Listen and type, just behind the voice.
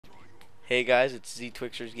Hey guys, it's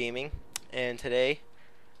zTwixersGaming, and today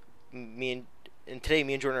me and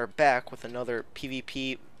Jordan are back with another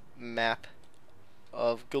PvP map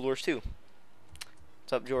of Guild Wars 2.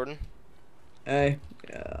 What's up, Jordan? Hey,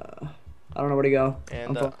 I don't know where to go.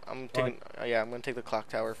 And I'm full. I'm gonna take the clock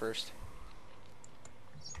tower first.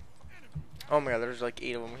 Oh my god, there's like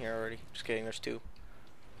 8 of them here already. Just kidding, there's 2.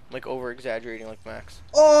 I'm like over exaggerating like Max.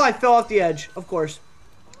 Oh, I fell off the edge. Of course.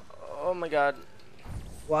 Oh my god.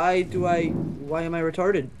 Why am I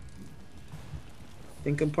retarded?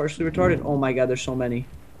 Think I'm partially retarded. Oh my god, there's so many.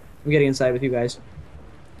 I'm getting inside with you guys.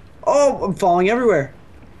 Oh, I'm falling everywhere.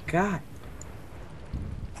 God.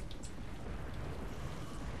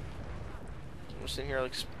 I'm sitting here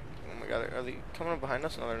like, oh my god, are they coming up behind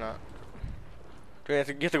us? No, they're not.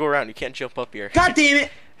 Jordan, you have to go around. You can't jump up here. God damn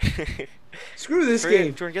it! Screw this Hurry,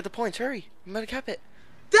 game. Jordan, get the points. Hurry. I'm gonna cap it.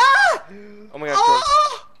 Ah! Oh my god, Jordan.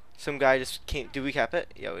 Oh! Some guy just came. Did we cap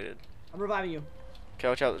it? Yeah, we did. I'm reviving you. Okay,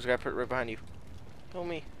 watch out. There's a guy right behind you. Kill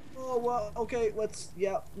me. Oh, well, okay,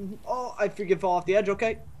 yeah. Oh, I freaking fall off the edge,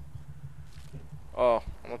 okay. Oh,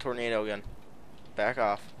 I'm a tornado again. Back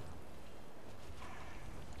off.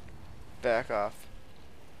 Back off.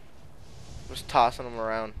 Just tossing them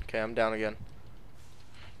around. Okay, I'm down again.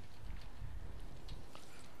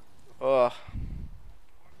 Oh.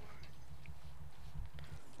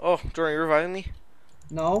 Oh, Jordan, you reviving me?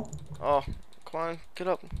 No. Oh, come on. Get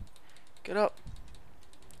up. Get up.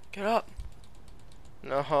 Get up.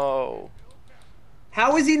 No.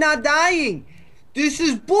 How is he not dying? This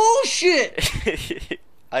is bullshit!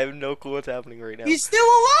 I have no clue what's happening right now. He's still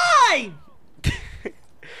alive!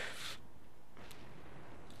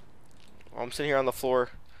 I'm sitting here on the floor.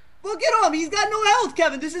 Look at him! He's got no health,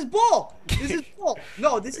 Kevin! This is bull! This is bull!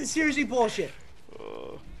 No, this is seriously bullshit.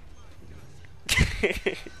 Oh,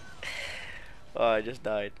 oh, I just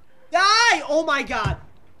died. Die! Oh my god!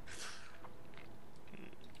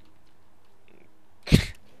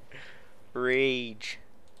 Rage.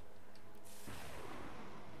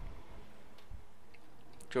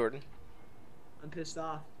 Jordan. I'm pissed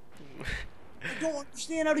off. I don't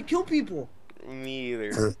understand how to kill people. Me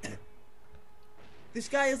either. This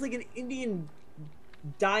guy has like an Indian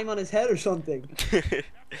dime on his head or something.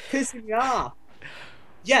 Pissing me off.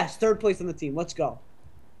 Yes, third place on the team. Let's go.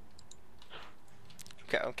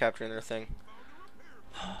 Okay, I'm capturing their thing.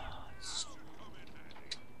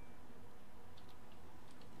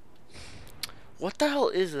 What the hell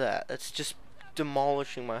is that? That's just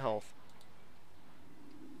demolishing my health.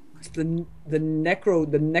 It's the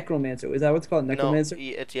necromancer. Is that what it's called? Necromancer? No,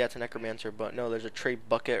 it's a necromancer, but no, there's a trade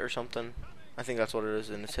bucket or something. I think that's what it is,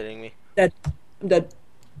 and it's hitting me. Dead. I'm dead.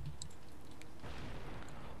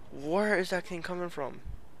 Where is that thing coming from?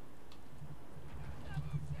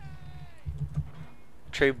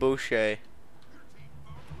 Trebuchet.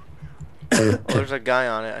 Oh, there's a guy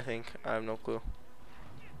on it, I think. I have no clue.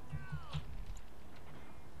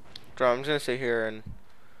 I'm just gonna sit here and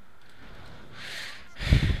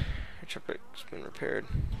it's been repaired.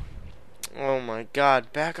 Oh my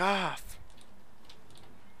god, back off!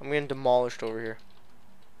 I'm getting demolished over here.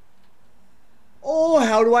 Oh,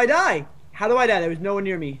 how do I die? How do I die? There was no one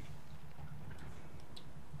near me.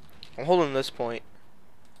 I'm holding this point.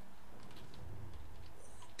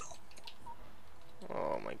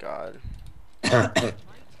 Oh my god.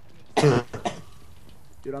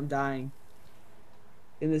 Dude, I'm dying.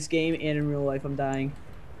 In this game and in real life, I'm dying.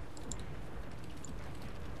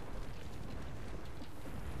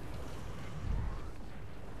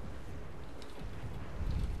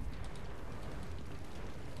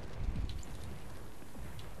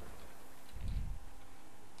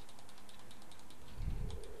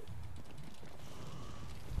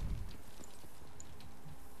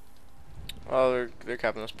 Oh, they're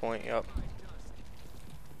capping this point. Yep.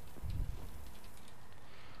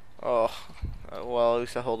 Oh, well, at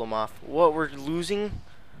least I hold them off. What, we're losing?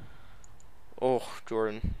 Oh,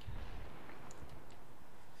 Jordan.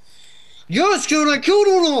 Yes, dude, I killed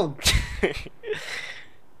one of them!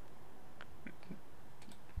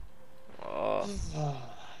 Oh.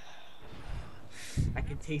 I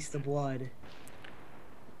can taste the blood.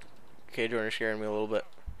 Okay, Jordan, you're scaring me a little bit.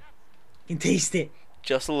 I can taste it.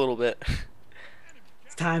 Just a little bit.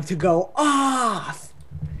 It's time to go off!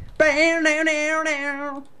 Bam, down, down,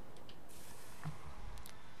 down.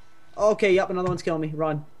 Okay, yep, another one's killing me.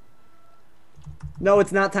 Run. No,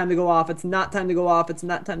 it's not time to go off. It's not time to go off. It's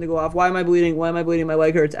not time to go off. Why am I bleeding? Why am I bleeding? My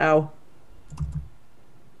leg hurts. Ow.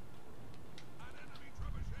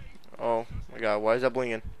 Oh my god, why is that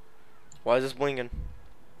blinging? Why is this blinging?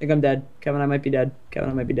 I think I'm dead. Kevin, I might be dead. Kevin,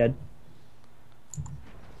 I might be dead.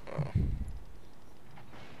 Oh.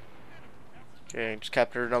 Okay, just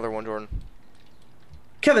captured another one, Jordan.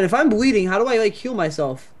 Kevin, if I'm bleeding, how do I like heal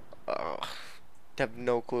myself? I have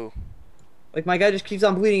no clue. Like my guy just keeps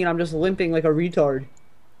on bleeding and I'm just limping like a retard.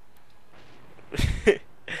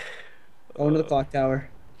 Going to the clock tower.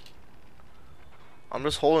 I'm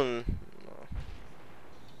just holding.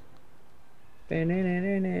 I'm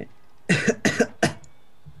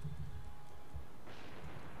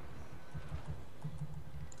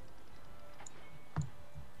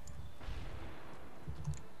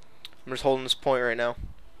I'm just holding this point right now.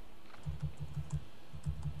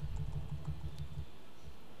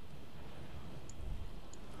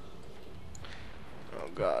 Oh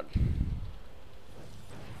God.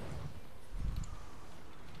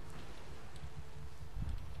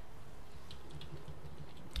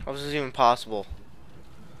 How is this even possible?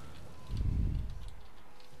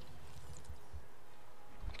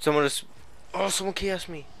 Someone just. Oh, someone KS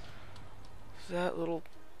me. That little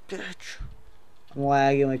bitch.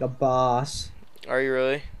 lagging like a boss. Are you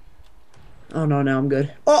really? Oh no, now I'm good.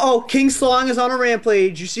 Uh-oh, King Slong is on a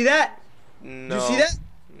rampage. You see that? Did you see No. that?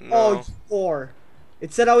 Oh, No. four.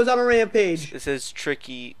 It said I was on a rampage. It says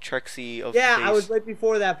Trixie of Yeah, I was face. right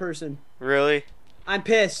before that person. Really? I'm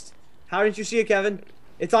pissed. How didn't you see it, Kevin?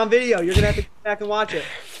 It's on video. You're gonna have to go back and watch it.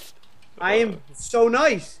 I am so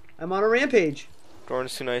nice. I'm on a rampage.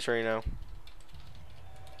 Jordan's too nice right now.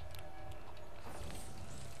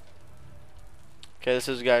 Okay, this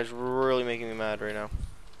is guy's really making me mad right now.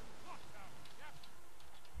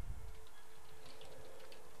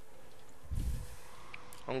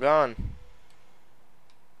 I'm gone.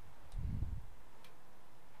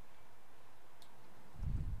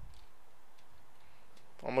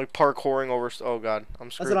 I'm like parkouring over. Oh God, I'm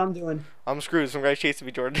That's screwed. what I'm doing. I'm screwed. Some guy's chasing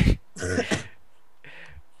me, Jordan.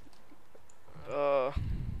 I'm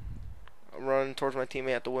running towards my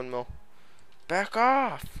teammate at the windmill. Back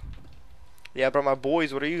off. Yeah, but my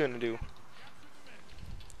boys, what are you gonna do?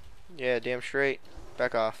 Yeah, damn straight.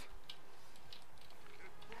 Back off.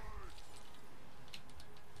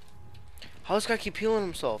 How does this guy keep healing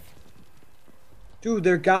himself? Dude,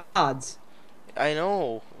 they're gods. I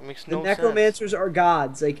know. It makes The no sense. necromancers are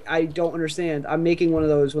gods. Like, I don't understand. I'm making one of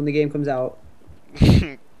those when the game comes out.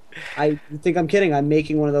 I think I'm kidding. I'm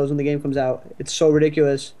making one of those when the game comes out. It's so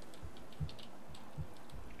ridiculous.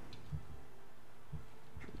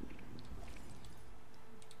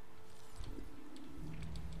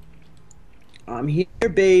 I'm here,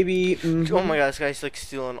 baby. Oh my God, this guy's like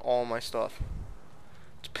stealing all my stuff.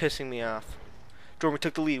 It's pissing me off. Jordan, we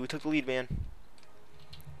took the lead. We took the lead, man.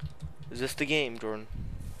 Is this the game, Jordan?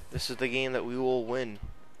 This is the game that we will win.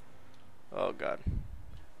 Oh God.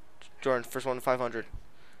 Jordan, first one to 500.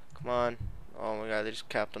 Come on. Oh my God, they just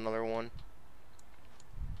capped another one.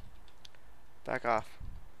 Back off.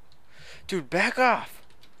 Dude, back off!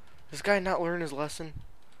 This guy not learned his lesson.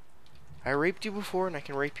 I raped you before and I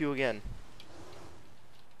can rape you again.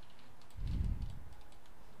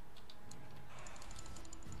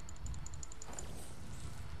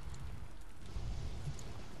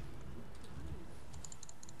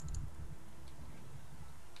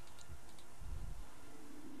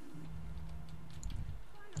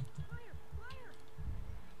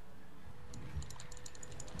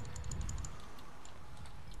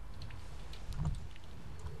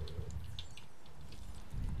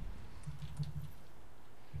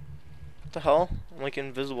 What the hell? I'm like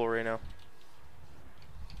invisible right now.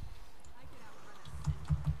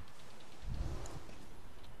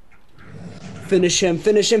 Finish him,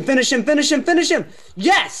 finish him, finish him, finish him, finish him!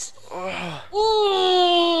 Yes! Ugh.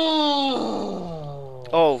 Oh,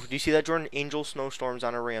 Oh, do you see that, Jordan? Angel snowstorms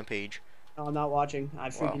on a rampage. no, I'm not watching. I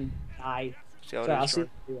freaking died. See how Sorry, it I'll is, see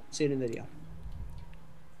Jordan? it, see it in the video.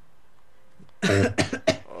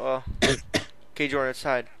 Okay, Jordan, it's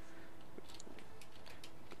tied.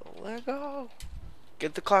 Let go.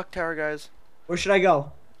 Get the clock tower, guys. Where should I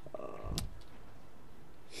go?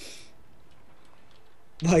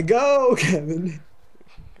 Like, go, Kevin.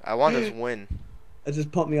 I want this win. That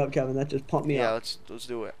just pumped me up, Kevin. That just pumped me Yeah, up. let's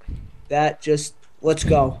do it. That just, let's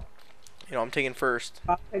go. You know, I'm taking first.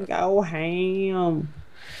 Go ham.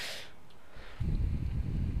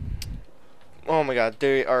 Oh my God,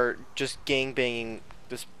 they are just gang banging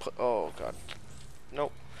this. Oh God,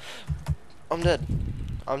 nope. I'm dead.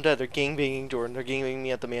 I'm dead. They're gang banging Jordan. They're gang banging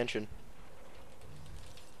me at the mansion.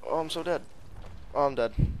 Oh, I'm so dead. Oh, I'm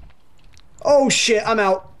dead. Oh shit, I'm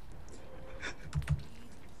out.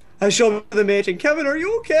 I show up to the mansion. Kevin, are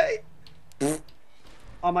you okay?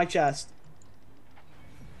 On my chest.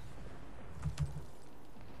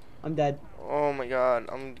 I'm dead. Oh my God,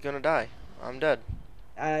 I'm gonna die. I'm dead.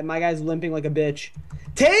 My guy's limping like a bitch.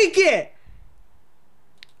 Take it!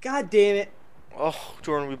 God damn it. Oh,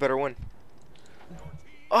 Jordan, we better win.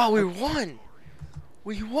 Oh, we won!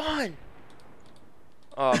 We won!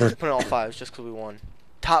 Oh, I'm just putting all fives just because we won.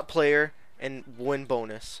 Top player and win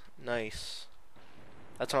bonus. Nice.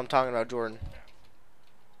 That's what I'm talking about, Jordan.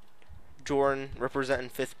 Jordan representing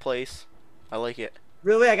 5th place. I like it.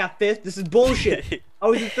 Really? I got 5th? This is bullshit. I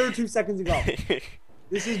was in 3rd 2 seconds ago.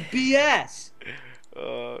 This is BS.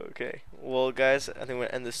 Okay. Well, guys, I think I'm going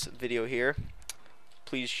to end this video here.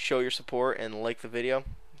 Please show your support and like the video.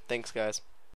 Thanks, guys.